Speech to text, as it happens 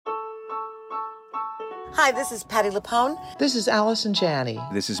Hi, this is Patti LuPone. This is Allison Janney.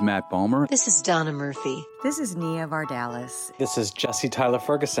 This is Matt Bomer. This is Donna Murphy. This is Nia Vardalos. This is Jesse Tyler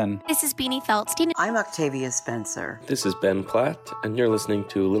Ferguson. This is Beanie Feldstein. I'm Octavia Spencer. This is Ben Platt, and you're listening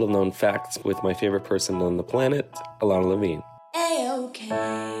to Little Known Facts with my favorite person on the planet, Alana Levine. A-OK.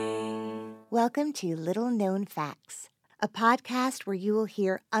 Welcome to Little Known Facts, a podcast where you will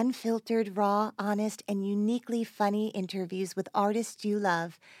hear unfiltered, raw, honest, and uniquely funny interviews with artists you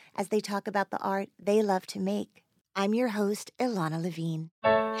love as they talk about the art they love to make. I'm your host, Ilana Levine.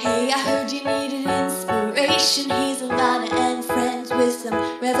 Hey, I heard you needed inspiration. He's Ilana and friends with some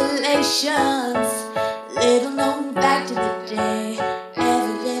revelations. Little known fact of the day.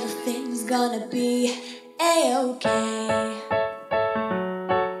 Every little thing's gonna be A-OK.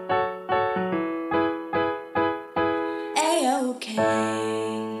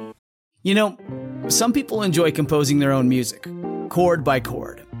 A-OK. You know, some people enjoy composing their own music, chord by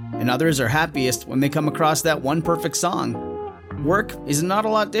chord, and others are happiest when they come across that one perfect song. Work is not a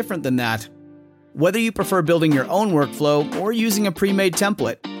lot different than that. Whether you prefer building your own workflow or using a pre-made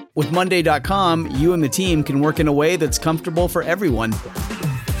template, with Monday.com, you and the team can work in a way that's comfortable for everyone.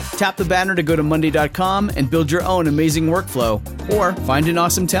 Tap the banner to go to Monday.com and build your own amazing workflow, or find an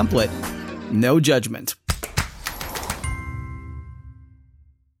awesome template. No judgment.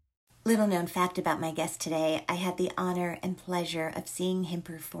 Little known fact about my guest today, I had the honor and pleasure of seeing him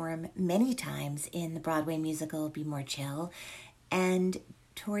perform many times in the Broadway musical Be More Chill. And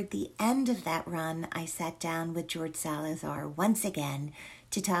toward the end of that run, I sat down with George Salazar once again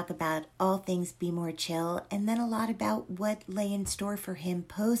to talk about all things Be More Chill, and then a lot about what lay in store for him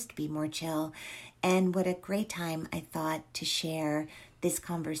post Be More Chill. And what a great time I thought to share this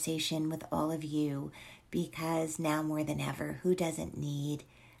conversation with all of you, because now more than ever, who doesn't need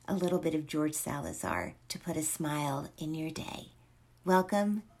a little bit of George Salazar to put a smile in your day?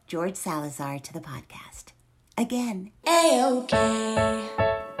 Welcome, George Salazar, to the podcast. Again. A-OK.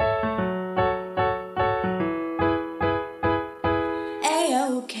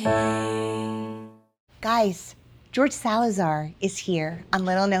 A-OK. Guys, George Salazar is here on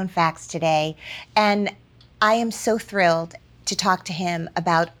Little Known Facts today, and I am so thrilled to talk to him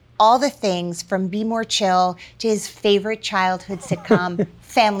about all the things from Be More Chill to his favorite childhood sitcom,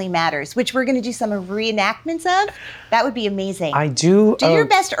 Family Matters, which we're going to do some reenactments of. That would be amazing. I do. Do your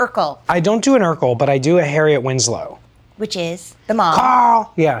best Urkel. I don't do an Urkel, but I do a Harriet Winslow. Which is the mom.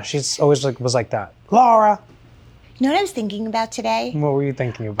 Carl! Yeah, she's always was like that. Laura! You know what I was thinking about today? What were you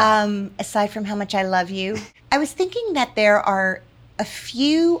thinking about? Aside from how much I love you, I was thinking that there are a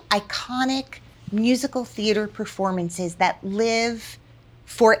few iconic musical theater performances that live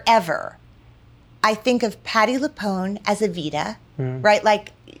forever. I think of Patti LuPone as Evita, right?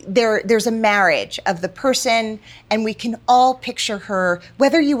 Like there's a marriage of the person, and we can all picture her,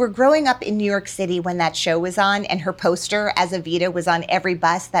 whether you were growing up in New York City when that show was on and her poster as Evita was on every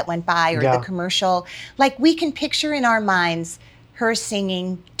bus that went by, or the commercial, like we can picture in our minds her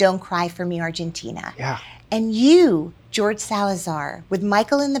singing Don't Cry for Me, Argentina. Yeah. And you, George Salazar, with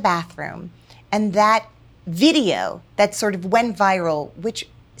Michael in the bathroom, and that video that sort of went viral, which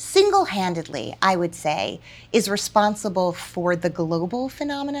single-handedly, I would say, is responsible for the global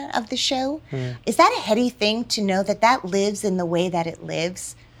phenomena of the show. Is that a heady thing to know that that lives in the way that it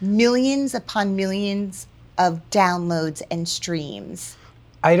lives? Millions upon millions of downloads and streams.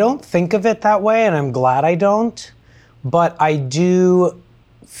 I don't think of it that way, and I'm glad I don't. But I do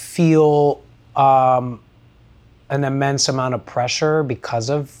feel an immense amount of pressure because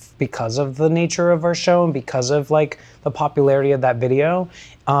of the nature of our show and because of like the popularity of that video.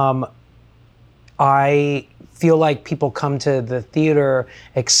 I feel like people come to the theater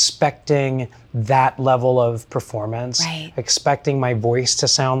expecting that level of performance, expecting my voice to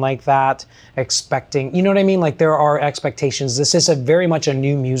sound like that, expecting, you know what I mean? Like there are expectations. This is very much a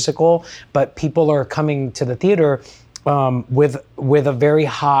new musical, but people are coming to the theater with a very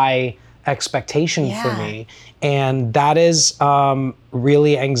high expectation for me. And that is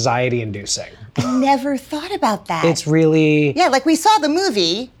really anxiety inducing. I never thought about that. It's really... Yeah, like we saw the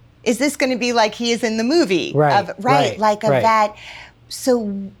movie. Is this going to be like he is in the movie? Right. Of that.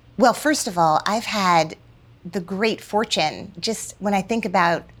 So, well, first of all, I've had the great fortune, just when I think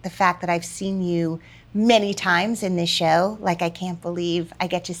about the fact that I've seen you many times in this show, like I can't believe I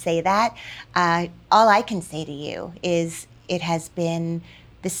get to say that. All I can say to you is it has been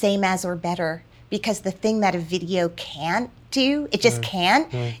the same as or better, because the thing that a video can't do, it just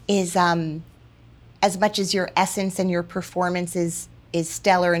can't, is as much as your essence and your performance is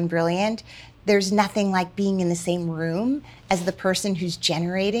stellar and brilliant, there's nothing like being in the same room as the person who's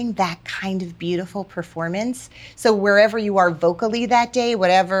generating that kind of beautiful performance. So wherever you are vocally that day,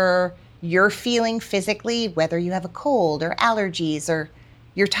 whatever you're feeling physically, whether you have a cold or allergies or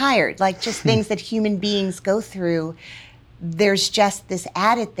you're tired, like just things that human beings go through. There's just this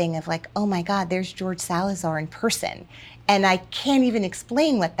added thing of like, oh my God, there's George Salazar in person. And I can't even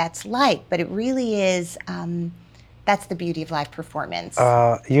explain what that's like, but it really is, that's the beauty of live performance.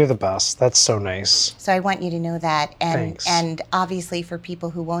 You're the best. That's so nice. So I want you to know that. Thanks. And obviously for people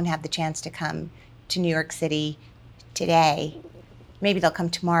who won't have the chance to come to New York City today, maybe they'll come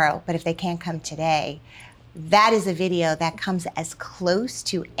tomorrow, but if they can't come today, that is a video that comes as close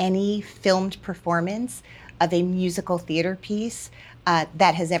to any filmed performance of a musical theater piece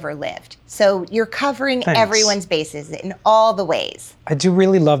that has ever lived. So you're covering everyone's bases in all the ways. I do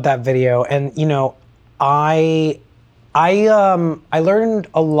really love that video. And, you know, I learned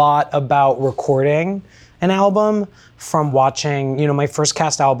a lot about recording an album from watching, you know, my first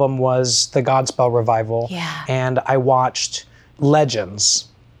cast album was the Godspell Revival. Yeah. And I watched legends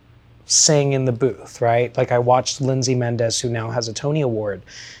sing in the booth, right? Like I watched Lindsay Mendez, who now has a Tony Award,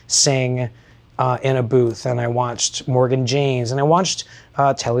 sing in a booth, and I watched Morgan James, and I watched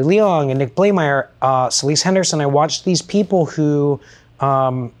Telly Leong and Nick Blaemire, Celise Henderson. I watched these people who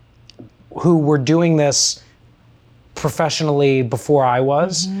were doing this professionally before I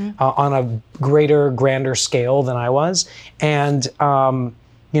was, on a greater, grander scale than I was. And,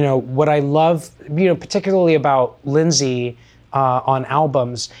 you know, what I love, you know, particularly about Lindsay on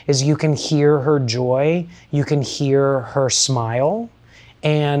albums is you can hear her joy, you can hear her smile.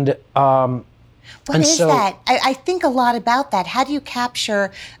 And, What is that? I think a lot about that. How do you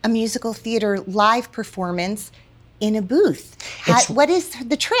capture a musical theater live performance in a booth? What is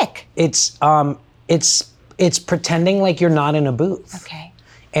the trick? It's pretending like you're not in a booth. Okay.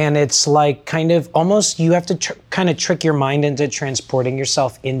 And it's like kind of almost you have to kind of trick your mind into transporting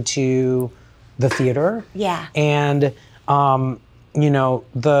yourself into the theater. Yeah. And you know,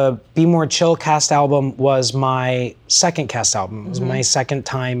 the Be More Chill cast album was my second cast album. It was my second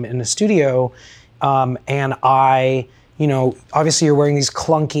time in the studio. And I, you know, obviously you're wearing these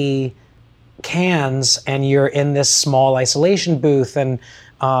clunky cans and you're in this small isolation booth, and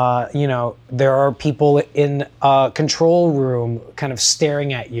you know, there are people in a control room kind of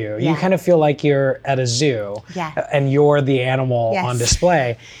staring at you. Yeah. You kind of feel like you're at a zoo, and you're the animal on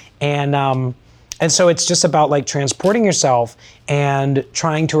display. And so it's just about like transporting yourself and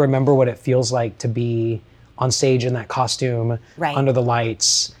trying to remember what it feels like to be on stage in that costume, under the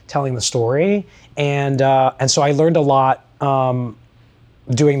lights, telling the story. And so I learned a lot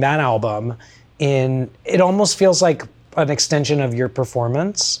doing that album. It almost feels like an extension of your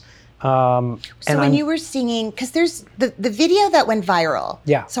performance. So when you were singing, because there's the video that went viral.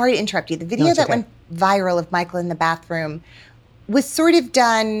 Yeah. Sorry to interrupt you. The video that went viral of Michael in the bathroom was sort of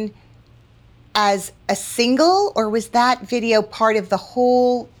done as a single, or was that video part of the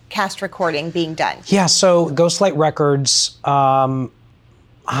whole cast recording being done? Yeah, so Ghostlight Records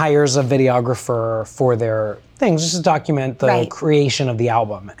hires a videographer for their things, just to document the creation of the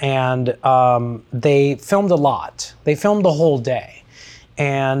album. And they filmed a lot. They filmed the whole day.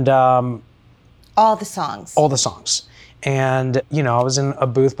 And all the songs. All the songs. And, you know, I was in a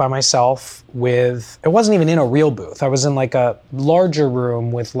booth by myself with, it wasn't even in a real booth. I was in like a larger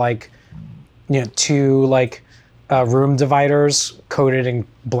room with like, you know, two like room dividers coated in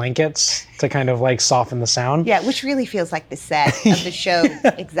blankets to kind of like soften the sound. Yeah, which really feels like the set of the show.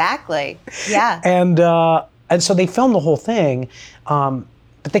 Exactly. Yeah. And so they filmed the whole thing, but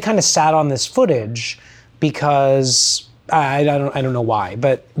they kind of sat on this footage because I don't know why,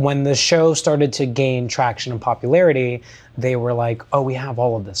 but when the show started to gain traction and popularity, they were like, oh, we have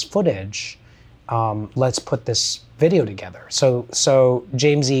all of this footage. Let's put this video together. So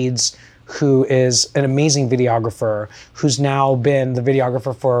James Eads, who is an amazing videographer, who's now been the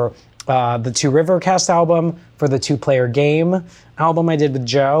videographer for the Two River cast album, for the Two Player Game album I did with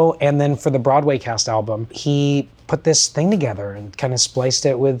Joe, and then for the Broadway cast album. He put this thing together and kind of spliced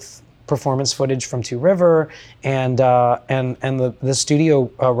it with performance footage from Two River and the studio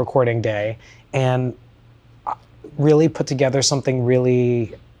recording day, and really put together something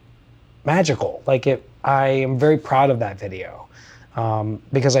really magical. I am very proud of that video.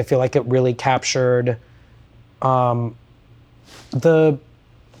 Because I feel like it really captured the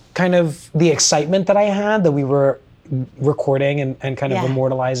kind of the excitement that I had that we were recording and kind of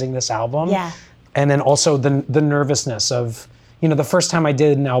immortalizing this album. Yeah. And then also the nervousness of, you know, the first time I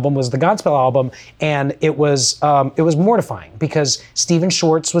did an album was the Godspell album, and it was mortifying because Stephen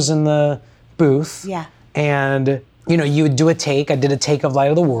Schwartz was in the booth. Yeah. And, you know, you would do a take. I did a take of Light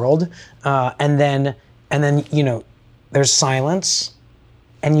of the World, and then you know, there's silence,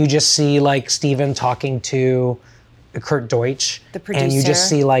 and you just see like Steven talking to Kurt Deutsch, the producer, and you just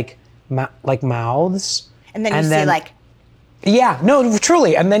see like like mouths. And then you see like. Yeah, no,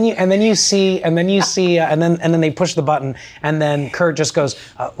 truly. And then you see, and then they push the button, and then Kurt just goes,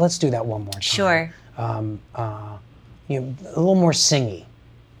 "Let's do that one more time." Sure. A little more singy,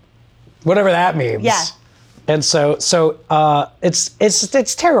 whatever that means. Yeah. And so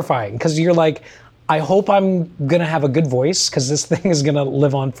it's terrifying because you're like, I hope I'm gonna have a good voice because this thing is gonna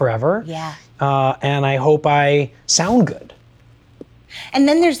live on forever. Yeah. And I hope I sound good. And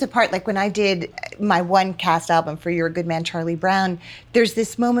then there's the part, like when I did my one cast album for You're a Good Man, Charlie Brown, there's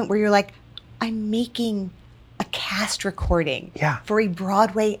this moment where you're like, I'm making a cast recording for a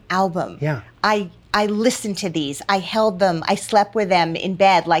Broadway album. Yeah. I listened to these. I held them. I slept with them in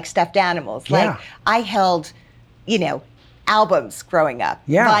bed like stuffed animals. Yeah. Like I held, albums growing up.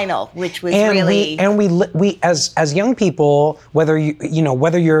 Yeah. Vinyl, which was really. We as young people, whether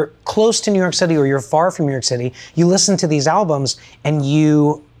whether you're close to New York City or you're far from New York City, you listen to these albums and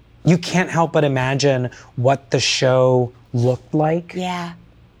you can't help but imagine what the show looked like. Yeah.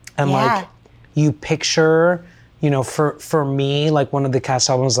 And like you picture, for me, like one of the cast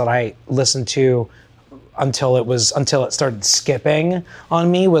albums that I listened to until it started skipping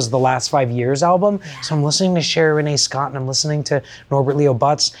on me was the Last 5 Years album. Yeah. So I'm listening to Sherry Renee Scott and I'm listening to Norbert Leo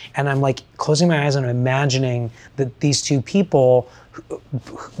Butz, and I'm like closing my eyes and imagining that these two people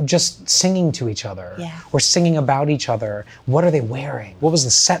just singing to each other or singing about each other. What are they wearing? What was the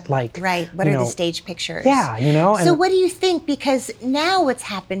set like? Right. What are the stage pictures? Yeah, So what do you think? Because now what's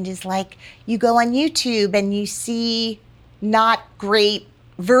happened is like you go on YouTube and you see not great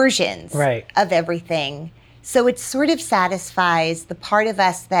versions of everything. So it sort of satisfies the part of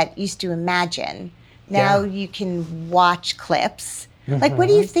us that used to imagine. Now you can watch clips. Like, what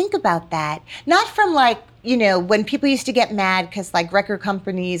do you think about that? Not from like, when people used to get mad because like record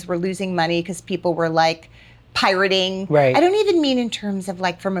companies were losing money because people were like pirating. Right. I don't even mean in terms of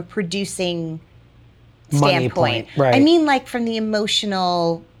like from a producing money standpoint. Point. Right. I mean like from the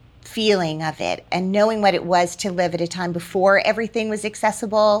emotional feeling of it and knowing what it was to live at a time before everything was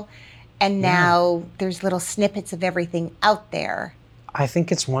accessible, and now there's little snippets of everything out there. I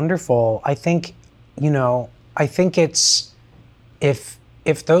think it's wonderful. I think it's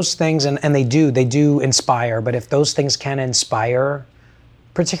if those things and they do inspire, but if those things can inspire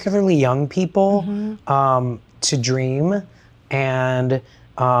particularly young people to dream and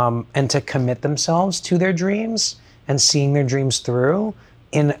to commit themselves to their dreams and seeing their dreams through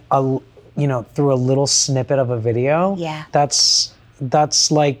in through a little snippet of a video. Yeah. That's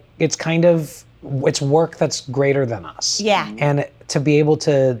like it's work that's greater than us. Yeah. And to be able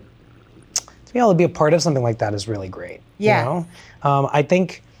to be a part of something like that is really great. Yeah. I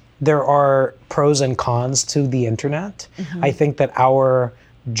think there are pros and cons to the internet. I think that our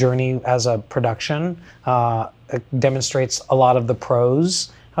journey as a production demonstrates a lot of the pros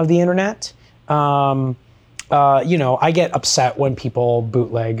of the internet. I get upset when people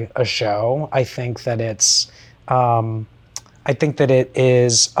bootleg a show. I think that it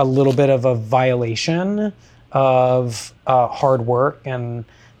is a little bit of a violation of hard work and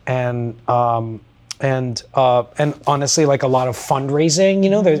honestly, like a lot of fundraising.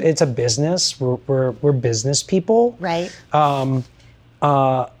 It's a business. We're business people, right? So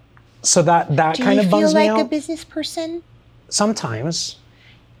that kind of bums me out. Do you feel like a business person? Sometimes.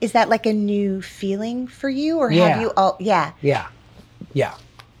 Is that like a new feeling for you, or have you all? Yeah. Yeah.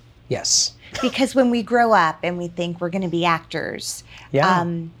 Yes. Because when we grow up and we think we're going to be actors,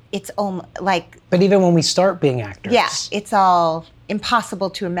 it's like. But even when we start being actors, it's all impossible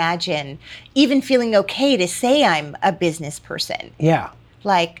to imagine. Even feeling okay to say I'm a business person. Yeah.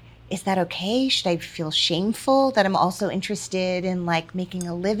 Like, is that okay? Should I feel shameful that I'm also interested in like making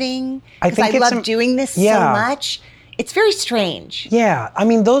a living? Because I love doing this so much. It's very strange. Yeah, I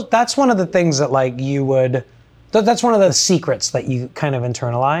mean, that's one of the things that like that's one of the secrets that you kind of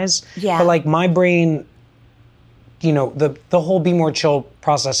internalize. Yeah. But like my brain, the whole Be More Chill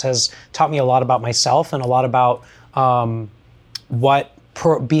process has taught me a lot about myself and a lot about what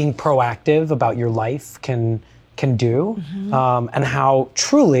being proactive about your life can do, and how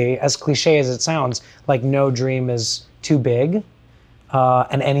truly, as cliche as it sounds, like no dream is too big.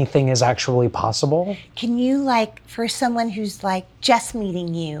 And anything is actually possible. Can you, like, for someone who's like just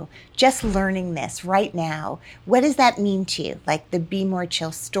meeting you, just learning this right now, what does that mean to you? Like the Be More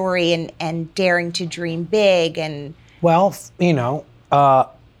Chill story and daring to dream big and. Well, I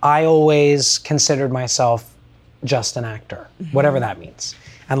always considered myself just an actor, whatever that means.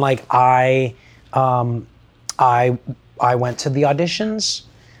 And like I went to the auditions,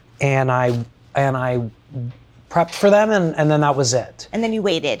 and I prepped for them, and then that was it. And then you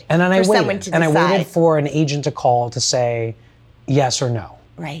waited. And then I waited. Someone to decide. And I waited for an agent to call to say yes or no.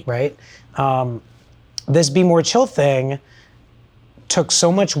 Right. Right? This Be More Chill thing took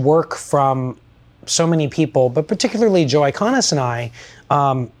so much work from so many people, but particularly Joe Iconis and I,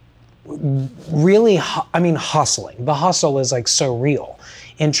 really, hustling. The hustle is like so real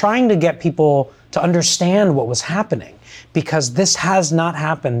in trying to get people to understand what was happening, because this has not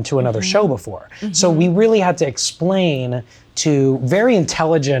happened to another show before. So we really had to explain to very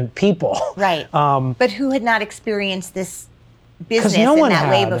intelligent people. Right. But who had not experienced this business no in one that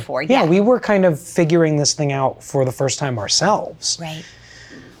way had. before. Yeah, we were kind of figuring this thing out for the first time ourselves. Right.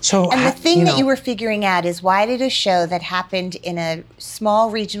 So, And the thing that you were figuring out is, why did a show that happened in a small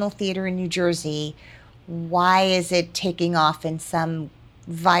regional theater in New Jersey, why is it taking off in some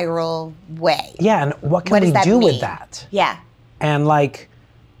viral way? Yeah, and what can What we does that do with mean? that? Yeah. And like,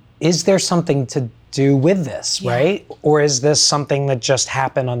 is there something to do with this, right? Or is this something that just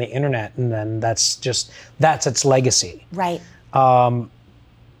happened on the internet and then that's its legacy? Right.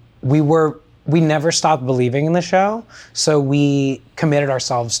 We never stopped believing in the show, so we committed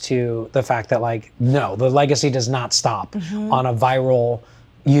ourselves to the fact that, like, no, the legacy does not stop on a viral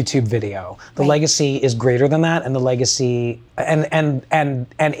YouTube video. The legacy is greater than that, and the legacy and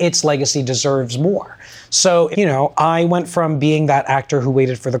its legacy deserves more. So, I went from being that actor who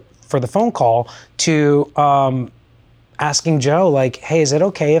waited for the phone call to asking Joe, like, hey, is it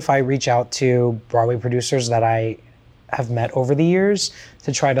okay if I reach out to Broadway producers that I have met over the years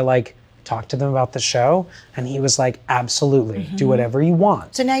to try to, like, talk to them about the show? And he was like, absolutely, do whatever you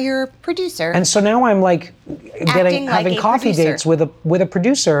want. So now you're a producer. And so now I'm like having like a coffee producer. dates with a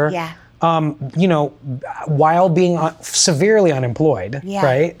producer. Yeah. While being severely unemployed,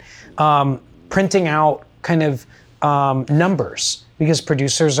 right? Printing out kind of numbers, because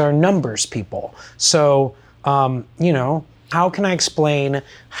producers are numbers people. So, how can I explain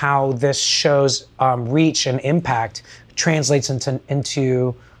how this show's reach and impact translates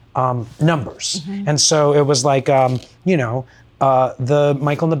into numbers? And so it was like, the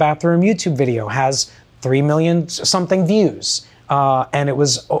Michael in the Bathroom YouTube video has 3 million something views.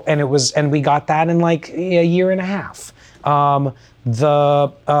 And we got that in like a year and a half. My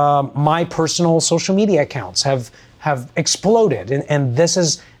personal social media accounts have exploded, and this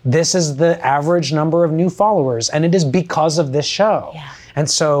is the average number of new followers, and it is because of this show. Yeah. And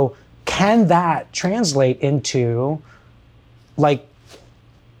so, can that translate into like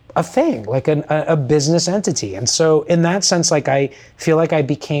a thing, like a business entity? And so, in that sense, like, I feel like I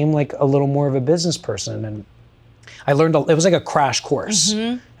became like a little more of a business person, and I learned, it was like a crash course,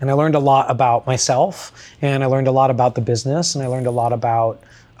 and I learned a lot about myself, and I learned a lot about the business, and I learned a lot about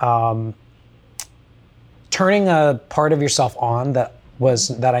turning a part of yourself on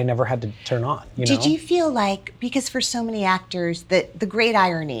that I never had to turn on. Did you feel like, because for so many actors, the great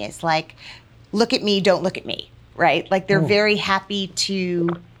irony is like, look at me, don't look at me, right? Like, they're very happy to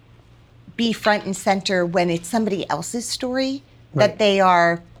be front and center when it's somebody else's story that they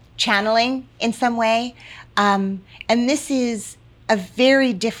are channeling in some way. And this is a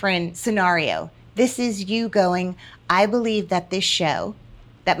very different scenario. This is you going, I believe that this show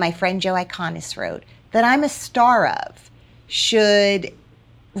that my friend Joe Iconis wrote, that I'm a star of, should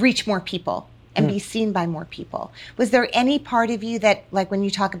reach more people and be seen by more people. Was there any part of you that, like, when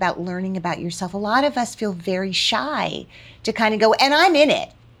you talk about learning about yourself, a lot of us feel very shy to kind of go, and I'm in it,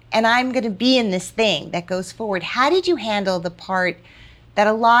 and I'm going to be in this thing that goes forward. How did you handle the part that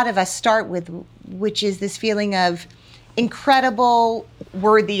a lot of us start with, which is this feeling of incredible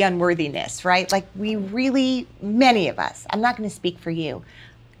worthy unworthiness, right? Like, we really, many of us, I'm not going to speak for you,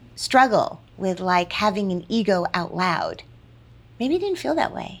 struggle with like having an ego out loud. Maybe you didn't feel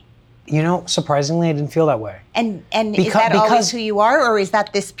that way. Surprisingly, I didn't feel that way. And is that always who you are, or is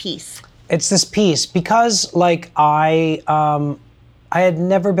that this piece? It's this piece, because like I had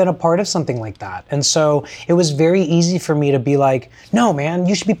never been a part of something like that. And so it was very easy for me to be like, no, man,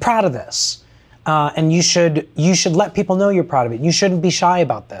 you should be proud of this. And you should let people know you're proud of it. You shouldn't be shy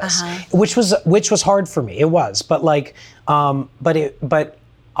about this, which was hard for me. It was, but like,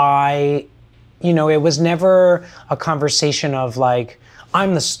 it was never a conversation of like,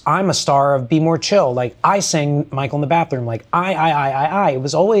 I'm a star of Be More Chill. Like, I sang Michael in the Bathroom. Like, I. It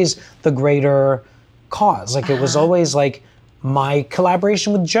was always the greater cause. Like, it was always like my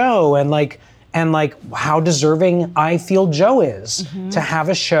collaboration with Joe, and like how deserving I feel Joe is to have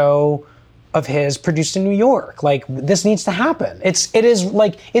a show of his produced in New York. Like, this needs to happen.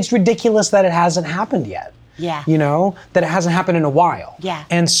 It's ridiculous that it hasn't happened yet. Yeah. That it hasn't happened in a while. Yeah.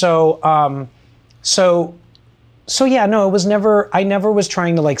 And so yeah, no, it was never, I never was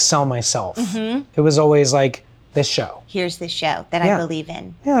trying to like sell myself. It was always like, this show. Here's this show that I believe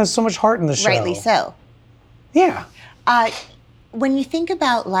in. Yeah, there's so much heart in the show. Rightly so. Yeah. when you think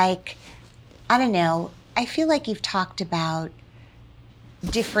about, like, I don't know, I feel like you've talked about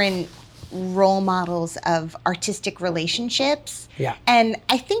different role models of artistic relationships. Yeah. And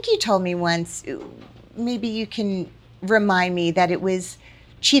I think you told me once, maybe you can remind me, that it was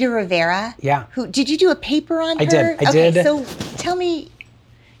Chita Rivera. Yeah. Who did you do a paper on her? I did. Okay, so tell me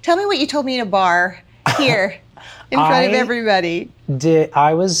what you told me in a bar here in front of everybody.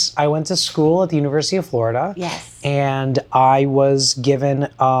 I went to school at the University of Florida. Yes. And I was given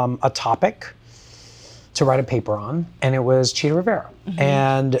a topic to write a paper on, and it was Chita Rivera.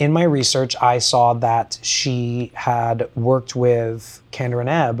 And in my research, I saw that she had worked with Kander and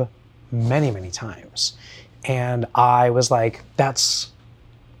Ebb many, many times. And I was like, that's,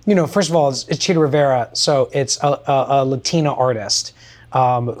 first of all, it's Chita Rivera, so it's a Latina artist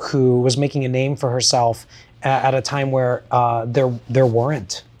who was making a name for herself at a time where there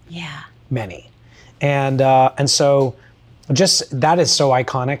weren't many. And so just that is so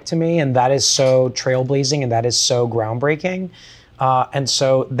iconic to me, and that is so trailblazing, and that is so groundbreaking. And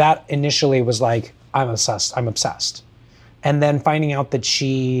so that initially was like, I'm obsessed. And then finding out that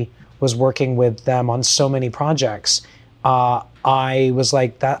she was working with them on so many projects, I was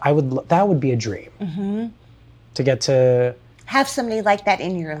like, that would be a dream to get to have somebody like that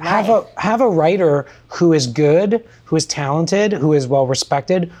in your life. Have a writer who is good, who is talented, who is well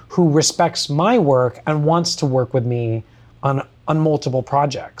respected, who respects my work and wants to work with me on multiple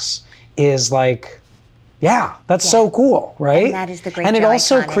projects is like, that's so cool, right? And that is the great And it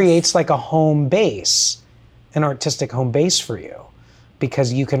also iconics. creates like a home base, an artistic home base for you,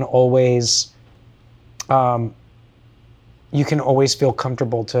 because you can always feel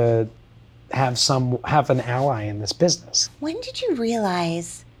comfortable to have an ally in this business. When did you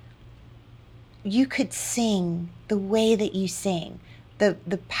realize you could sing the way that you sing?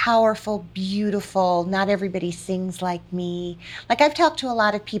 The powerful, beautiful, not everybody sings like me. Like, I've talked to a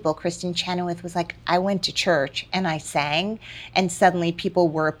lot of people. Kristen Chenoweth was like, I went to church and I sang, and suddenly people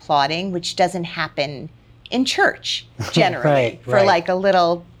were applauding, which doesn't happen in church generally for like a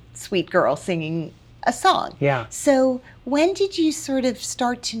little sweet girl singing a song. Yeah. So when did you sort of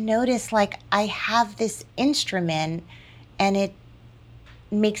start to notice, like, I have this instrument and it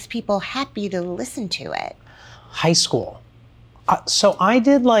makes people happy to listen to it? High school. So I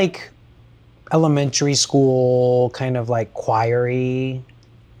did like elementary school kind of like choir-y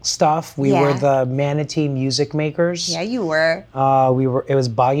stuff. We were the Manatee Music Makers. Yeah, you were. It was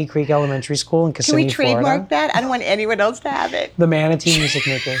Boggy Creek Elementary School in Kissimmee, Can we trademark Florida. that? I don't want anyone else to have it. The Manatee Music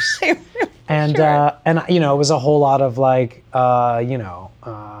Makers. And Sure. and it was a whole lot of like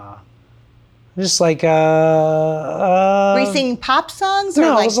just like Were you singing pop songs or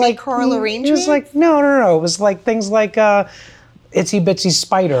no, like it was big like choral arrangements? It was like no. It was like things like Itsy Bitsy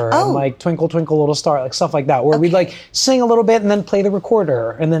Spider and like Twinkle Twinkle Little Star, like stuff like that, where we'd like sing a little bit and then play the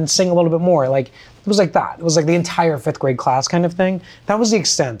recorder and then sing a little bit more. Like it was like that. It was like the entire 5th grade class kind of thing. That was the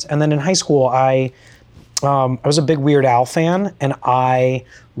extent. And then in high school, I was a big Weird Al fan, and I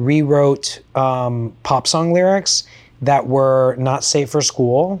rewrote pop song lyrics that were not safe for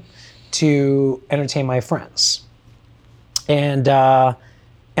school to entertain my friends. And I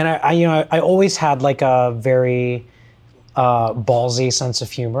always had like a very ballsy sense of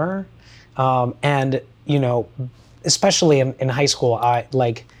humor, and especially in high school, I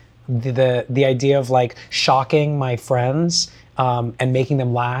like the idea of like shocking my friends and making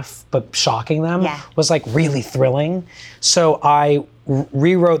them laugh, but shocking them was like really thrilling. So I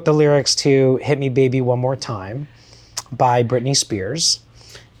rewrote the lyrics to "Hit Me Baby One More Time" by Britney Spears,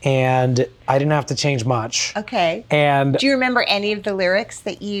 and I didn't have to change much. Okay. And do you remember any of the lyrics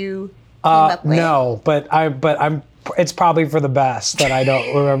that you came up with? No, but it's probably for the best that I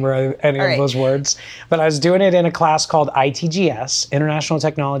don't remember any of those words. But I was doing it in a class called ITGS, International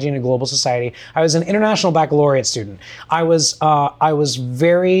Technology in a Global Society. I was an international baccalaureate student. I was a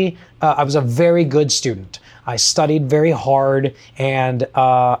very good student. I studied very hard, and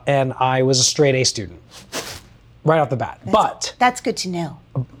I was a straight A student right off the bat. That's good to know.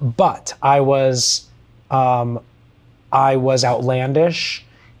 But I was outlandish.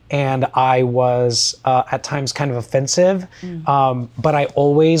 And I was at times kind of offensive, but I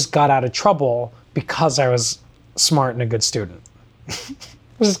always got out of trouble because I was smart and a good student.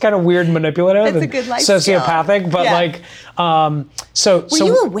 Which is kind of weird and manipulative That's and a good life sociopathic, skill. but like, Were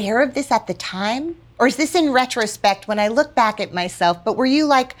you aware of this at the time? Or is this in retrospect when I look back at myself? But were you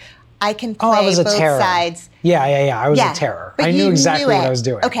like, I can play I was a both terror. sides? Yeah. I was a terror. But I knew exactly what I was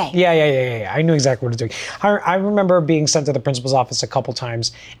doing. Okay. Yeah. I knew exactly what I was doing. I remember being sent to the principal's office a couple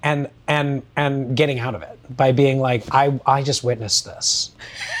times and getting out of it by being like, I just witnessed this.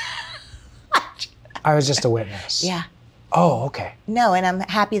 I was just a witness. Yeah. Oh, okay. No, and I'm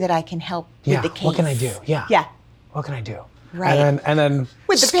happy that I can help Yeah. with the case. What can I do? Yeah. Yeah. What can I do? Right. And then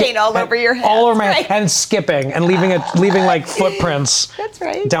With the paint all over your hands. all over my right? and skipping and leaving like footprints. That's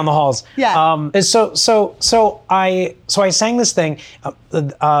right. Down the halls. Yeah. So I sang this thing.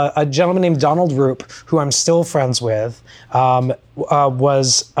 A gentleman named Donald Roop, who I'm still friends with,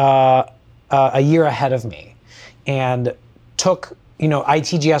 was a year ahead of me, and took,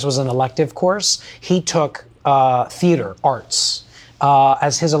 ITGS was an elective course. He took theater arts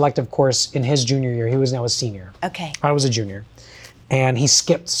as his elective course in his junior year. He was now a senior. Okay. I was a junior. And he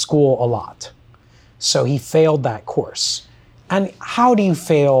skipped school a lot. So he failed that course. And how do you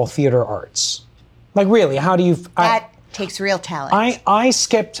fail theater arts? Like, really, how do you... That takes real talent. I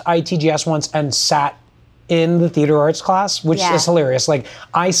skipped ITGS once and sat in the theater arts class, which Yeah. is hilarious. Like,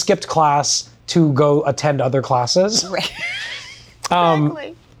 I skipped class to go attend other classes. Right.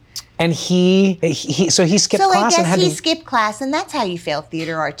 Exactly. And he skipped So I class and guess had he to... skipped class, and that's how you fail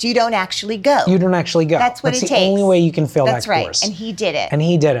theater arts. You don't actually go. You don't actually go. That's what it the takes. only way you can fail That's that right. course. And he did it. And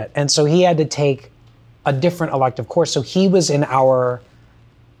he did it. And so he had to take a different elective course. So he was in our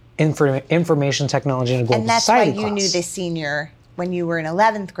information technology and global And that's why society you class. knew this senior when you were in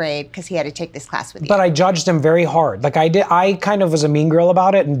 11th grade, because he had to take this class with you. But I judged him very hard. Like I kind of was a mean girl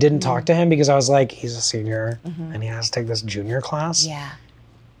about it and didn't talk to him because I was like, he's a senior and he has to take this junior class. Yeah.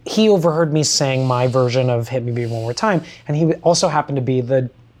 He overheard me saying my version of Hit Me Baby One More Time, and he also happened to be the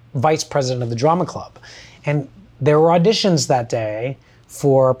vice president of the drama club. And there were auditions that day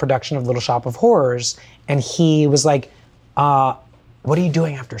for a production of Little Shop of Horrors, and he was like, what are you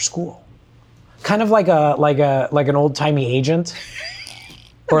doing after school? Kind of like an old-timey agent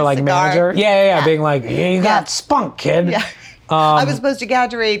or like Cigar. manager. Yeah, being like, you got spunk, kid. Yeah. I was supposed to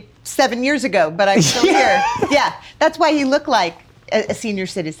graduate 7 years ago, but I'm still here. Yeah, that's why he looked like a senior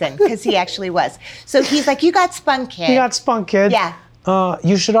citizen, because he actually was. So he's like, you got spunk, kid. You got spunk, kid. Yeah.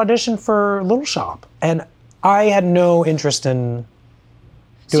 You should audition for Little Shop. And I had no interest in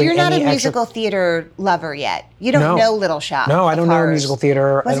So doing you're not a any extra- musical theater lover yet. You don't No. know Little Shop. No, I of don't know Horrors. musical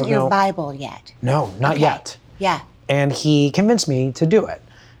theater. Wasn't I don't your know. Bible yet? No, not Okay. yet. Yeah. And he convinced me to do it.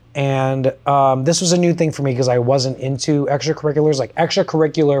 And this was a new thing for me because I wasn't into extracurriculars. Like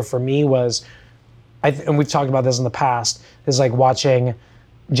extracurricular for me was, and we've talked about this in the past, is like watching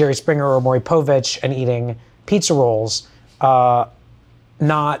Jerry Springer or Maury Povich and eating pizza rolls,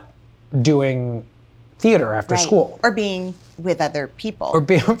 not doing theater after Right. school. Or being with other people. Or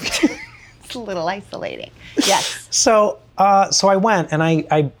being... It's a little isolating. Yes. So I went and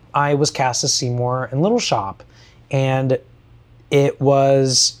I was cast as Seymour in Little Shop, and it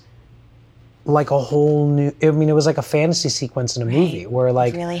was like a whole new. I mean, it was like a fantasy sequence in a movie where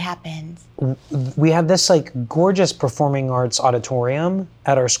like It really happens. we had this like gorgeous performing arts auditorium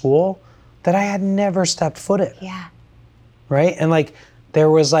at our school that I had never stepped foot in. Yeah. Right, and like there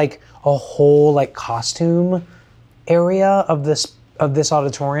was like a whole like costume area of this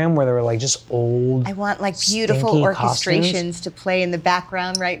auditorium where there were like just old. I want like beautiful stinky orchestrations costumes. to play in the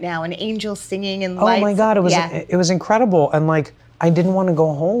background right now, and angels singing and Oh lights. my God, Yeah. it was incredible, and like I didn't want to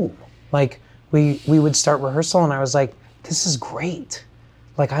go home. Like we would start rehearsal, and I was like, this is great.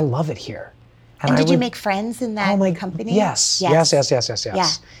 Like I love it here. And I did you would- make friends in that Oh my company? Yes. Yes. Yeah.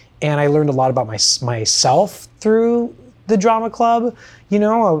 And I learned a lot about myself through the drama club. You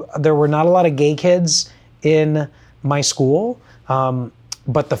know, there were not a lot of gay kids in my school,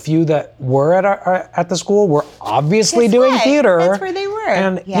 but the few that were at the school were obviously Guess doing what? theater. That's where they were.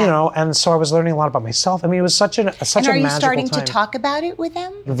 And Yeah. you know, and so I was learning a lot about myself. I mean, it was such And a are magical you starting time. to talk about it with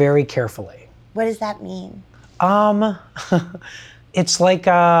them? Very carefully. What does that mean? It's like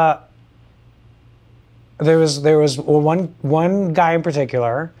there was one guy in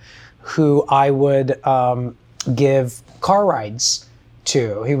particular who I would give car rides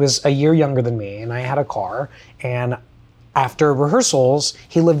to. He was a year younger than me, and I had a car. And after rehearsals,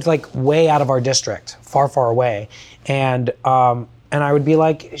 he lived like way out of our district, far, far away. And I would be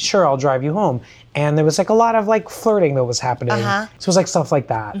like, sure, I'll drive you home. And there was like a lot of like flirting that was happening. Uh-huh. So it was like stuff like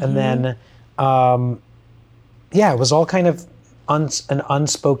that. And then, yeah, it was all kind of an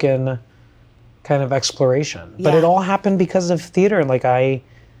unspoken kind of exploration. But it Yeah. all happened because of theater. Like I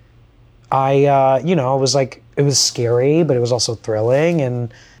you know, it was like, it was scary, but it was also thrilling.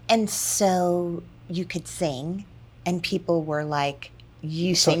 And so you could sing, and people were like,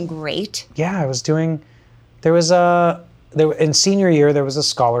 you sing great. Yeah, I was doing, in senior year, there was a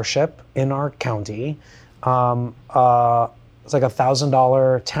scholarship in our county. It was like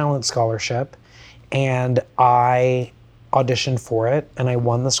 $1,000 talent scholarship. And I auditioned for it and I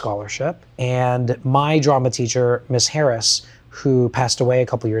won the scholarship. And my drama teacher, Miss Harris, who passed away a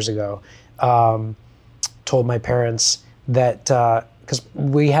couple years ago, told my parents that, because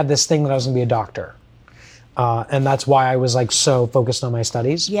we had this thing that I was gonna be a doctor. And that's why I was like so focused on my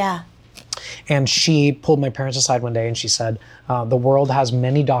studies. Yeah. And she pulled my parents aside one day and she said, the world has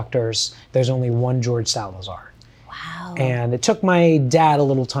many doctors, there's only one George Salazar. Wow. And it took my dad a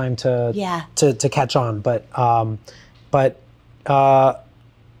little time to catch on, but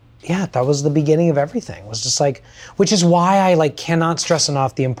yeah, that was the beginning of everything. It was just like, which is why I like cannot stress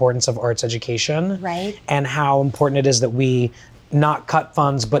enough the importance of arts education. Right. And how important it is that we not cut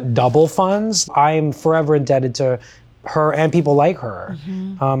funds, but double funds. I am forever indebted to her and people like her.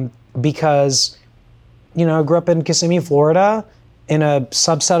 Because, you know, I grew up in Kissimmee, Florida, in a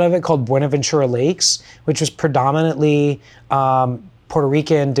subset of it called Buenaventura Lakes, which was predominantly Puerto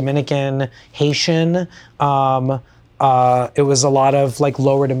Rican, Dominican, Haitian. It was a lot of like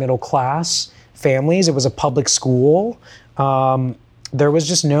lower to middle class families. It was a public school. There was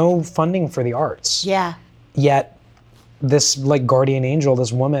just no funding for the arts. Yeah. Yet this like guardian angel,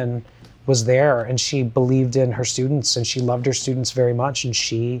 this woman was there and she believed in her students and she loved her students very much and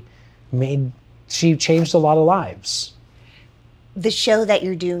she changed a lot of lives. The show that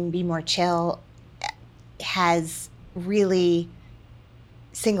you're doing, Be More Chill, has really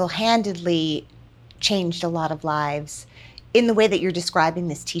single-handedly changed a lot of lives in the way that you're describing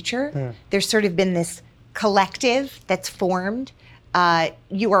this teacher. There's sort of been this collective that's formed.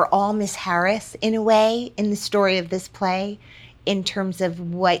 You are all Miss Harris in a way in the story of this play in terms of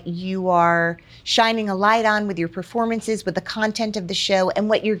what you are shining a light on with your performances, with the content of the show, and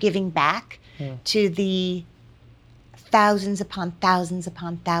what you're giving back to the thousands upon thousands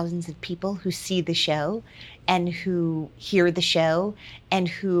upon thousands of people who see the show and who hear the show and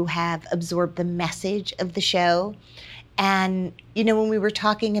who have absorbed the message of the show. And, you know, when we were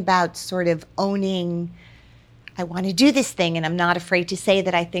talking about sort of owning, I want to do this thing and I'm not afraid to say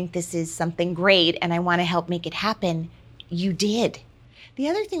that I think this is something great and I want to help make it happen, you did. The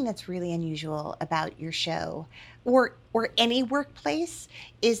other thing that's really unusual about your show or any workplace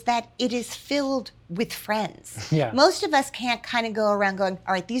is that it is filled with friends. Yeah. Most of us can't kind of go around going,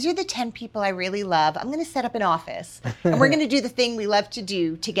 all right, these are the 10 people I really love. I'm going to set up an office and we're going to do the thing we love to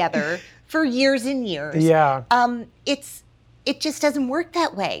do together for years and years. Yeah. It just doesn't work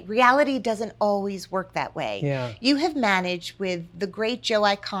that way. Reality doesn't always work that way. Yeah. You have managed with the great Joe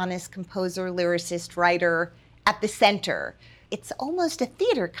Iconis, composer, lyricist, writer at the center. It's almost a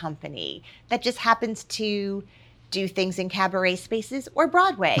theater company that just happens to do things in cabaret spaces or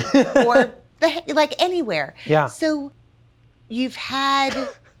Broadway or like anywhere. Yeah. So you've had,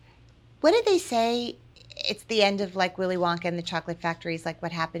 what did they say? It's the end of like Willy Wonka and the Chocolate Factory is like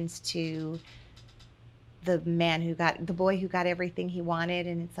what happens to the boy who got everything he wanted,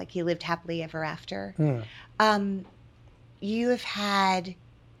 and it's like he lived happily ever after. You have had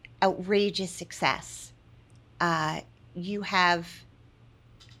outrageous success. You have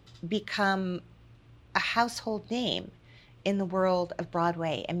become a household name in the world of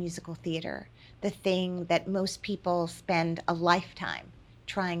Broadway and musical theater, the thing that most people spend a lifetime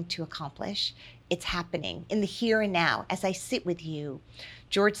trying to accomplish. It's happening in the here and now. As I sit with you,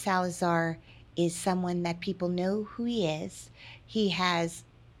 George Salazar is someone that people know who he is. He has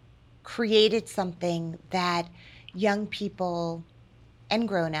created something that young people and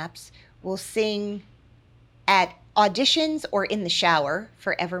grown-ups will sing at auditions or in the shower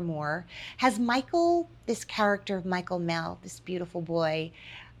forevermore. Has Michael, this character of Michael Mell, this beautiful boy,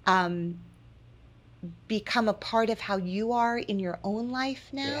 become a part of how you are in your own life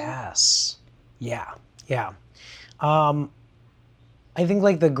now? Yes. Yeah. I think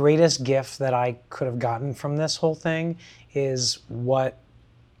like the greatest gift that I could have gotten from this whole thing is what,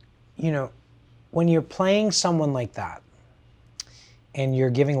 you know, when you're playing someone like that and you're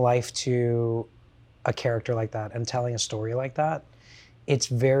giving life to a character like that and telling a story like that, it's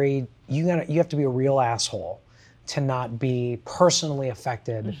very, you have to be a real asshole to not be personally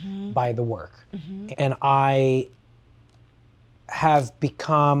affected by the work. And I have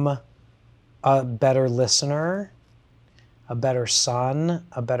become a better listener, a better son,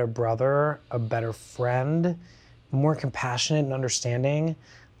 a better brother, a better friend, more compassionate and understanding,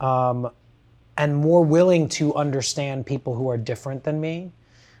 and more willing to understand people who are different than me.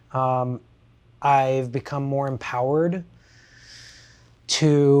 I've become more empowered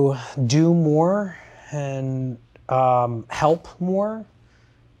to do more and help more.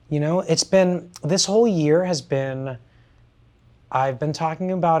 You know, it's been, this whole year has been, I've been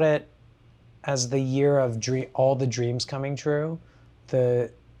talking about it as the year of all the dreams coming true, the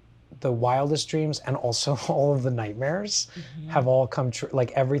wildest dreams and also all of the nightmares have all come true.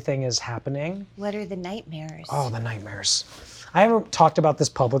 Like everything is happening. What are the nightmares? Oh, the nightmares. I haven't talked about this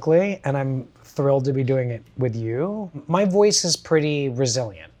publicly, and I'm thrilled to be doing it with you. My voice is pretty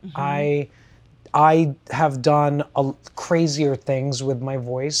resilient. I have done crazier things with my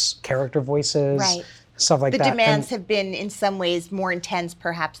voice, character voices, stuff like that. The demands have been, in some ways, more intense,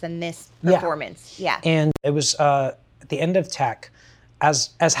 perhaps, than this performance. Yeah. And it was at the end of Tech,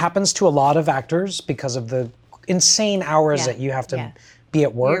 as happens to a lot of actors because of the insane hours that you have to be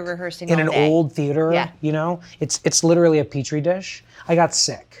at work. You're rehearsing in all an day. old theater. Yeah. You know, it's literally a petri dish. I got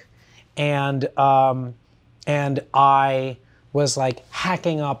sick, and I was like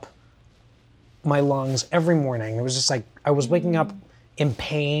hacking up my lungs every morning. It was just like I was waking up in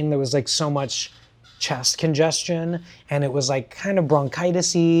pain. There was like so much chest congestion, and it was like kind of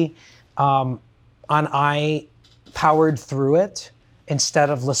bronchitis-y. And I powered through it instead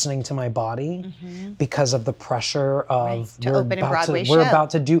of listening to my body because of the pressure of to open a Broadway show. We're about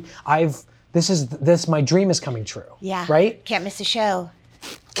to do. My dream is coming true. Yeah. Right? Can't miss a show.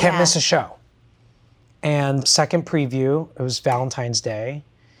 Can't miss a show. And second preview, it was Valentine's Day.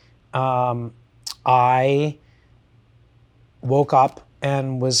 I woke up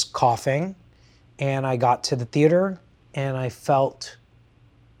and was coughing, and I got to the theater, and I felt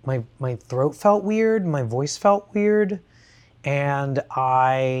my throat felt weird, my voice felt weird, and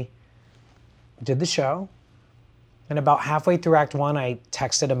I did the show. And about halfway through Act 1, I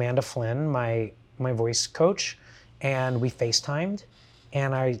texted Amanda Flynn, my voice coach, and we FaceTimed.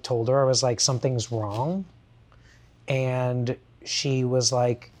 And I told her, I was like, something's wrong. And she was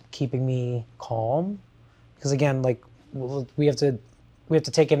like keeping me calm. Because again, like we have to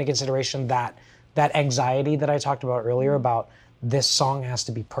take into consideration that anxiety that I talked about earlier about this song has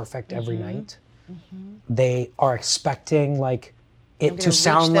to be perfect every night. They are expecting like it to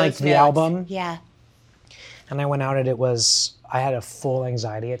sound like the album. Yeah. And I went out and I had a full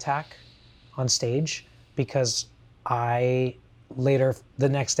anxiety attack on stage because I later the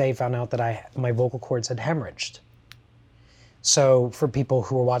next day found out that my vocal cords had hemorrhaged. So for people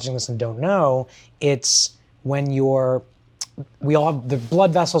who are watching this and don't know, it's when we all have the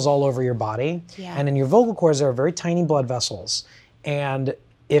blood vessels all over your body, and in your vocal cords there are very tiny blood vessels, and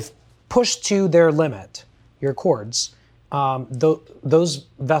if pushed to their limit, your cords, those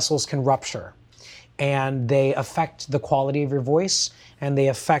vessels can rupture, and they affect the quality of your voice, and they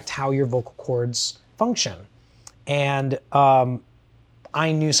affect how your vocal cords function. And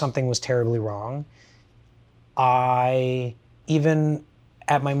I knew something was terribly wrong. I, even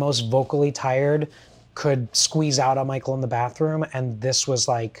at my most vocally tired, could squeeze out a Michael in the bathroom, and this was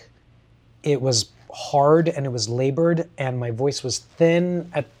like, it was hard and it was labored, and my voice was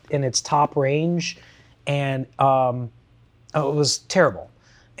thin in its top range, and it was terrible.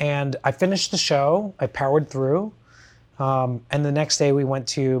 And I finished the show, I powered through, and the next day we went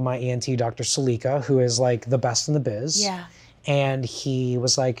to my ENT, Dr. Salika, who is like the best in the biz. Yeah. And he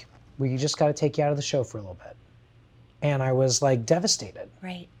was like, we just got to take you out of the show for a little bit. And I was like devastated.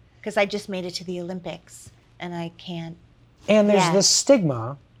 Right. Because I just made it to the Olympics and I can't. And there's this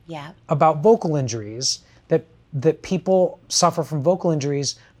stigma about vocal injuries that people suffer from vocal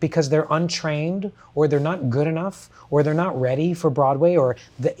injuries because they're untrained, or they're not good enough, or they're not ready for Broadway, or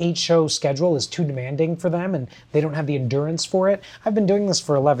the 8-show schedule is too demanding for them and they don't have the endurance for it. I've been doing this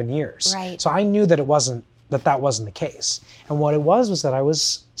for 11 years. Right. So I knew that that wasn't the case. And what it was that I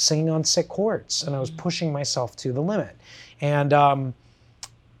was singing on sick chords and I was pushing myself to the limit. And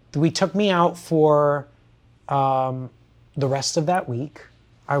we took me out for the rest of that week.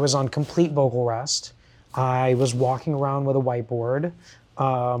 I was on complete vocal rest. I was walking around with a whiteboard.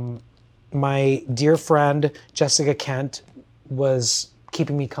 My dear friend, Jessica Kent, was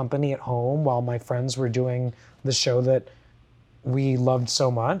keeping me company at home while my friends were doing the show that we loved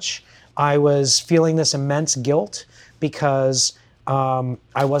so much. I was feeling this immense guilt because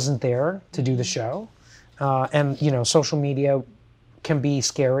I wasn't there to do the show. And, you know, social media can be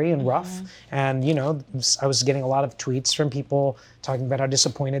scary and rough. And, you know, I was getting a lot of tweets from people talking about how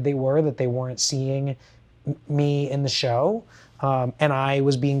disappointed they were that they weren't seeing me in the show. And I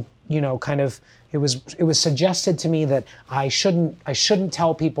was being, you know, kind of, it was suggested to me that I shouldn't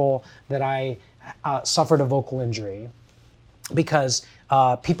tell people that I suffered a vocal injury because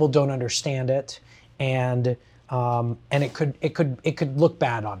people don't understand it, and it could look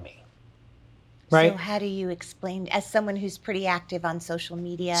bad on me. Right? So how do you explain, as someone who's pretty active on social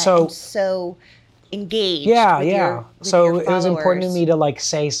media So- and so engaged Yeah, with yeah. your So your it was important to followers? me to like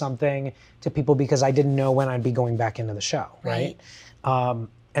say something to people because I didn't know when I'd be going back into the show, right?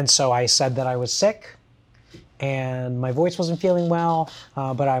 And so I said that I was sick and my voice wasn't feeling well,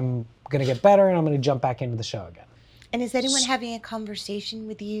 but I'm gonna get better and I'm gonna jump back into the show again. And is anyone having a conversation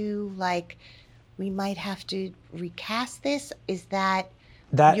with you, like we might have to recast this? Is that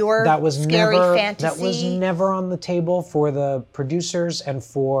that your that was scary never fantasy? that was never on the table for the producers and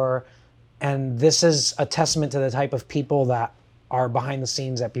this is a testament to the type of people that are behind the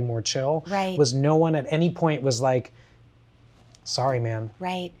scenes at Be More Chill. Right. Was no one at any point was like, sorry, man.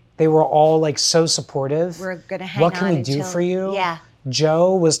 Right. They were all like so supportive. We're gonna hang What can on we do until- for you? Yeah.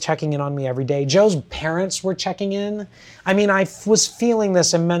 Joe was checking in on me every day. Joe's parents were checking in. I mean, I was feeling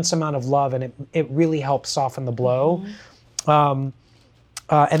this immense amount of love, and it really helped soften the blow. And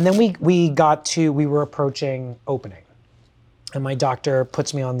then we were approaching opening, and my doctor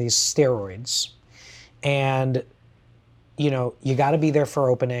puts me on these steroids, and you got to be there for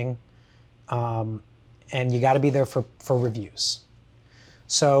opening, and you got to be there for reviews.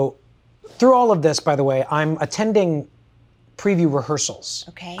 So through all of this, by the way, I'm attending preview rehearsals.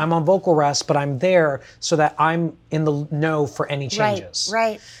 Okay. I'm on vocal rest, but I'm there so that I'm in the know for any changes.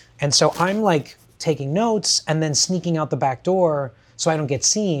 Right. And so I'm like taking notes and then sneaking out the back door so I don't get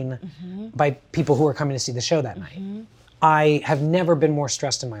seen by people who are coming to see the show that night. I have never been more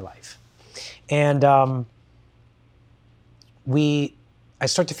stressed in my life. And I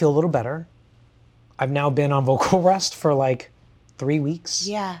start to feel a little better. I've now been on vocal rest for like 3 weeks.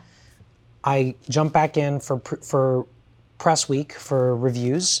 Yeah. I jump back in for press week for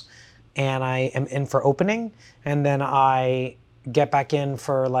reviews, and I am in for opening, and then I get back in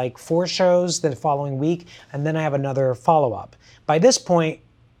for like 4 shows the following week, and then I have another follow-up. By this point,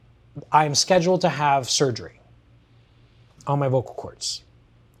 I'm scheduled to have surgery on my vocal cords.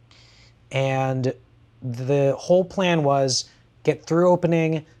 And the whole plan was get through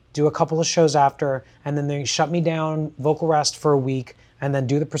opening, do a couple of shows after, and then they shut me down, vocal rest for a week, and then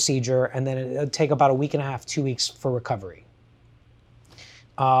do the procedure, and then it would take about a week and a half, 2 weeks for recovery.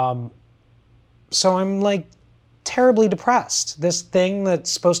 So I'm like terribly depressed. This thing that's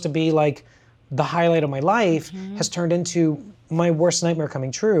supposed to be like the highlight of my life has turned into my worst nightmare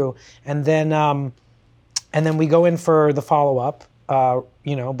coming true. And then we go in for the follow-up,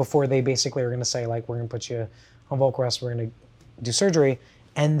 before they basically are gonna say like, we're gonna put you on vocal rest, we're gonna do surgery.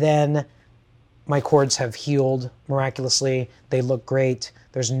 And then my cords have healed miraculously. They look great.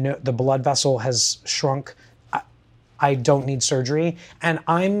 The blood vessel has shrunk. I don't need surgery. And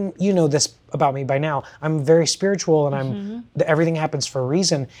I'm, this about me by now, I'm very spiritual, and everything happens for a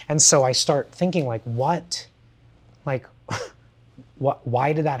reason. And so I start thinking like, what? Like,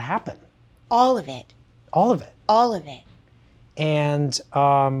 why did that happen? All of it. All of it. All of it. And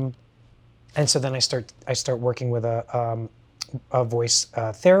so then I start working with a voice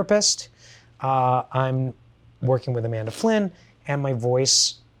therapist. I'm working with Amanda Flynn, and my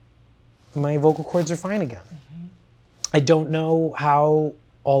vocal cords are fine again. I don't know how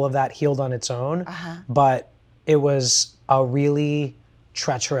all of that healed on its own, but it was a really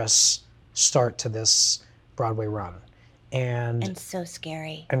treacherous start to this Broadway run. And so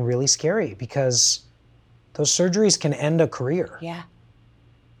scary. And really scary, because those surgeries can end a career. Yeah.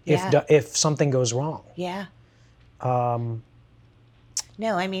 If something goes wrong. Yeah. No,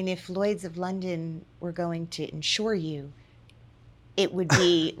 I mean, if Lloyd's of London were going to insure you, it would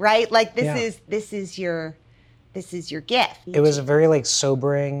be right. Like this is your gift. It was a very like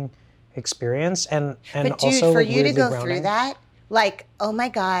sobering experience, and but dude, also for like, you to go grounding. through that, like, oh my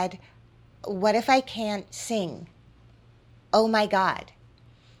God, what if I can't sing? Oh my God,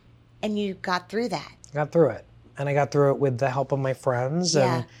 and you got through that. I got through it, and I got through it with the help of my friends,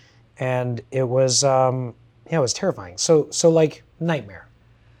 and it was it was terrifying. So like nightmare,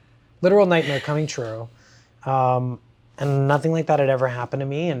 literal nightmare coming true, and nothing like that had ever happened to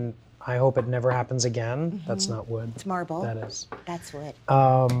me, and I hope it never happens again. That's not wood. It's marble. That is. That's wood.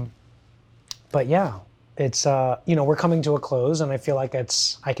 But yeah, it's we're coming to a close, and I feel like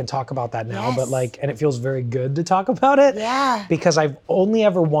I can talk about that now. Yes. But and it feels very good to talk about it. Yeah. Because I've only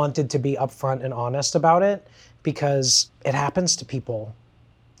ever wanted to be upfront and honest about it, because it happens to people.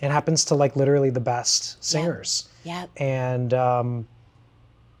 It happens to like literally the best singers. Yeah. And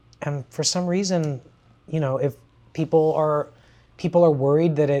for some reason, if people are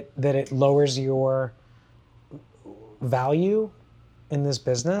worried that it lowers your value in this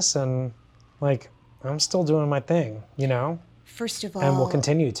business, and like I'm still doing my thing, First of all, and will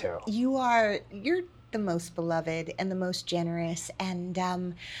continue to. You're the most beloved and the most generous, and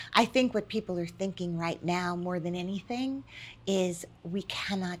I think what people are thinking right now more than anything is we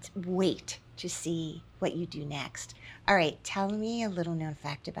cannot wait to see what you do next. All right, tell me a little known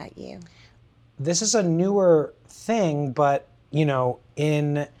fact about you. This is a newer thing, but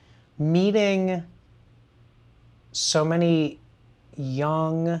in meeting so many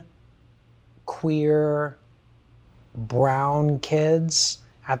young, queer, brown kids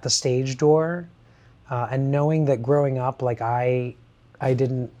at the stage door, and knowing that growing up, like I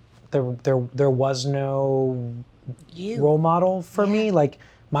didn't, there was no role model for me. Like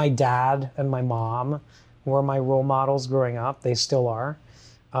my dad and my mom were my role models growing up. They still are.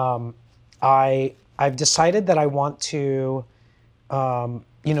 I've decided that I want to,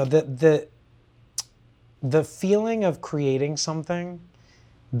 the feeling of creating something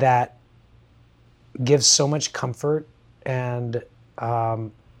that gives so much comfort and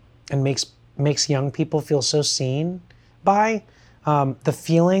makes young people feel so seen by, the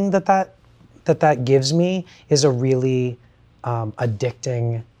feeling that gives me is a really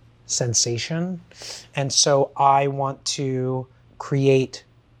addicting sensation. And so I want to create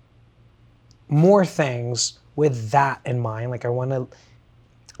more things with that in mind. Like I want to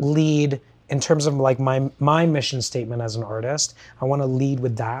lead in terms of like my mission statement as an artist. I want to lead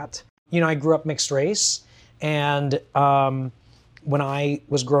with that. You know, I grew up mixed race, and when I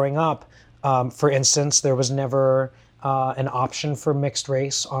was growing up, for instance, there was never an option for mixed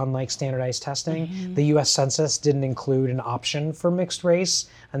race on like standardized testing. Mm-hmm. The US Census didn't include an option for mixed race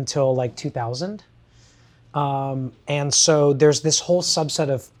until like 2000. And so there's this whole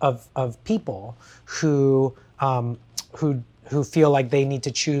subset of people who feel like they need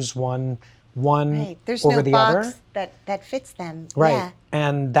to choose one right. There's over no the box other. that fits them. Right. Yeah.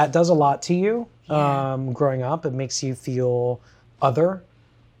 And that does a lot to you growing up. It makes you feel other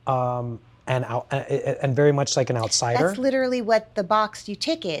and very much like an outsider. That's literally what the box you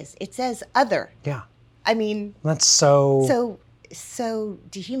tick is. It says other. Yeah. I mean, that's so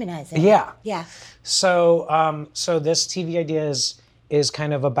dehumanizing. Yeah. Yeah. So so this TV idea is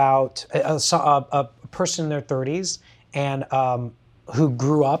kind of about a person in their 30s and who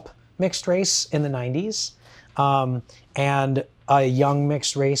grew up mixed race in the 90s, and a young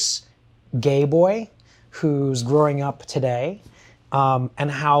mixed race gay boy who's growing up today,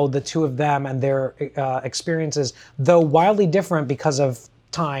 and how the two of them and their experiences, though wildly different because of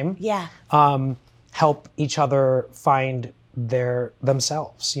time, help each other find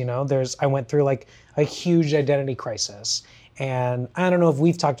themselves. You know, I went through like a huge identity crisis, and I don't know if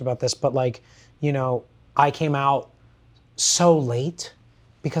we've talked about this, but like, you know, I came out so late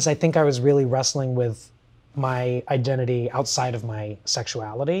because I think I was really wrestling with my identity outside of my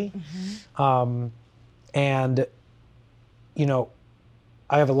sexuality. Mm-hmm. And, you know,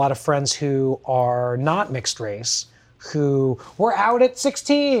 I have a lot of friends who are not mixed race who were out at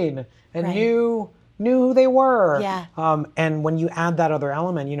 16 and knew who they were. Yeah. And when you add that other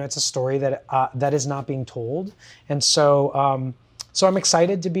element, you know, it's a story that is not being told. And so, so I'm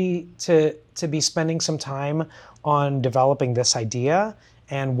excited to be spending some time on developing this idea,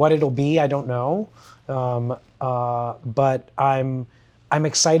 and what it'll be, I don't know. But I'm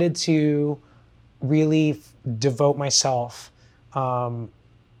excited to really devote myself,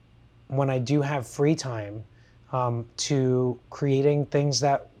 when I do have free time, to creating things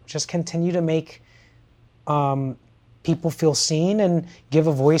that just continue to make people feel seen and give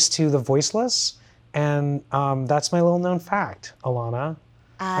a voice to the voiceless. And that's my little known fact, Alana.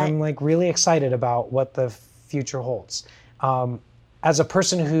 I'm like really excited about what the future holds. As a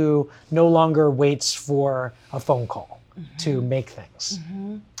person who no longer waits for a phone call to make things,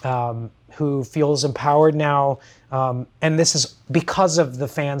 who feels empowered now, and this is because of the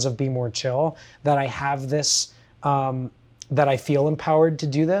fans of Be More Chill that I have this, that I feel empowered to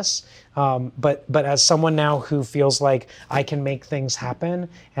do this. But as someone now who feels like I can make things happen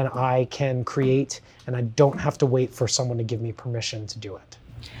and I can create, and I don't have to wait for someone to give me permission to do it.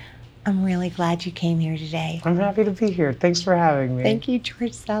 I'm really glad you came here today. I'm happy to be here. Thanks for having me. Thank you,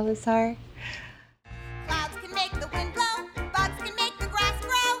 George Salazar. Clouds can make the wind blow, bugs can make the grass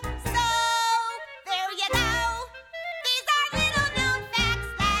grow. So, there you go. These are little known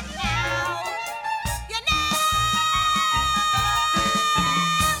facts that now you know.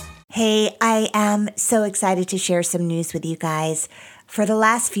 Hey, I am so excited to share some news with you guys. For the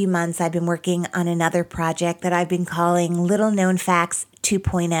last few months, I've been working on another project that I've been calling Little Known Facts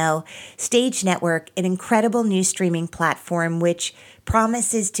 2.0. Stage Network, an incredible new streaming platform which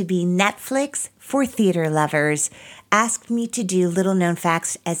promises to be Netflix for theater lovers, asked me to do Little Known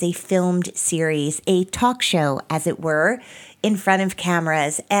Facts as a filmed series, a talk show, as it were, in front of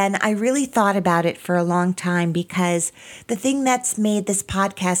cameras. And I really thought about it for a long time because the thing that's made this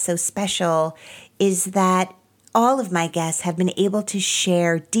podcast so special is that all of my guests have been able to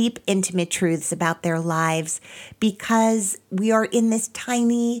share deep, intimate truths about their lives because we are in this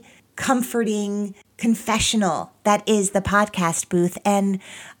tiny, comforting confessional that is the podcast booth. And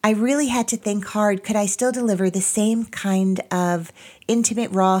I really had to think hard, could I still deliver the same kind of intimate,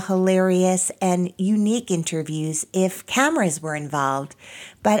 raw, hilarious, and unique interviews if cameras were involved?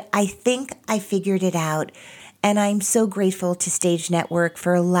 But I think I figured it out. And I'm so grateful to Stage Network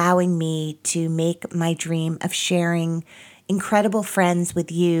for allowing me to make my dream of sharing incredible friends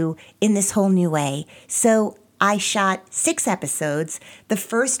with you in this whole new way. So I shot 6 episodes. The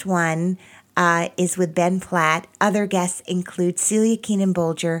first one is with Ben Platt. Other guests include Celia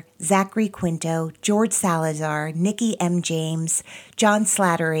Keenan-Bolger, Zachary Quinto, George Salazar, Nikki M. James, John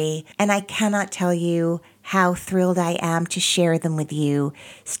Slattery, and I cannot tell you how thrilled I am to share them with you.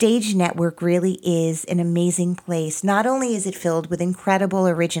 Stage Network really is an amazing place. Not only is it filled with incredible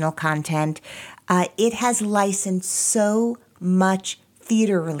original content, it has licensed so much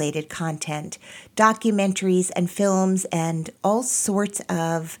theater-related content, documentaries and films, and all sorts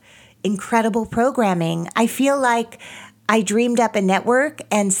of incredible programming. I feel like I dreamed up a network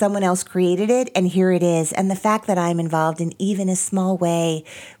and someone else created it, and here it is. And the fact that I'm involved in even a small way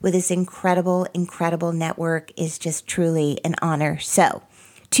with this incredible, incredible network is just truly an honor. So,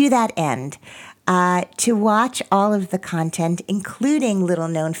 to that end, to watch all of the content, including Little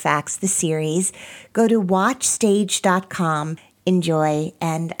Known Facts, the series, go to watchstage.com. Enjoy,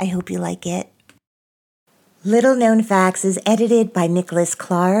 and I hope you like it. Little Known Facts is edited by Nicholas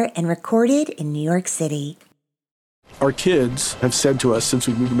Klar and recorded in New York City. Our kids have said to us since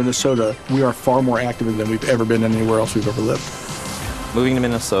we moved to Minnesota, we are far more active than we've ever been anywhere else we've ever lived. Moving to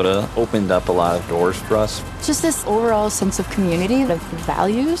Minnesota opened up a lot of doors for us. Just this overall sense of community, the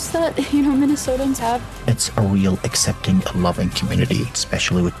values that, Minnesotans have. It's a real accepting, loving community,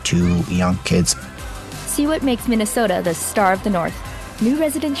 especially with 2 young kids. See what makes Minnesota the star of the North. New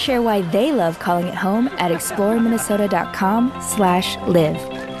residents share why they love calling it home at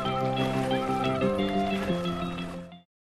exploreminnesota.com/live.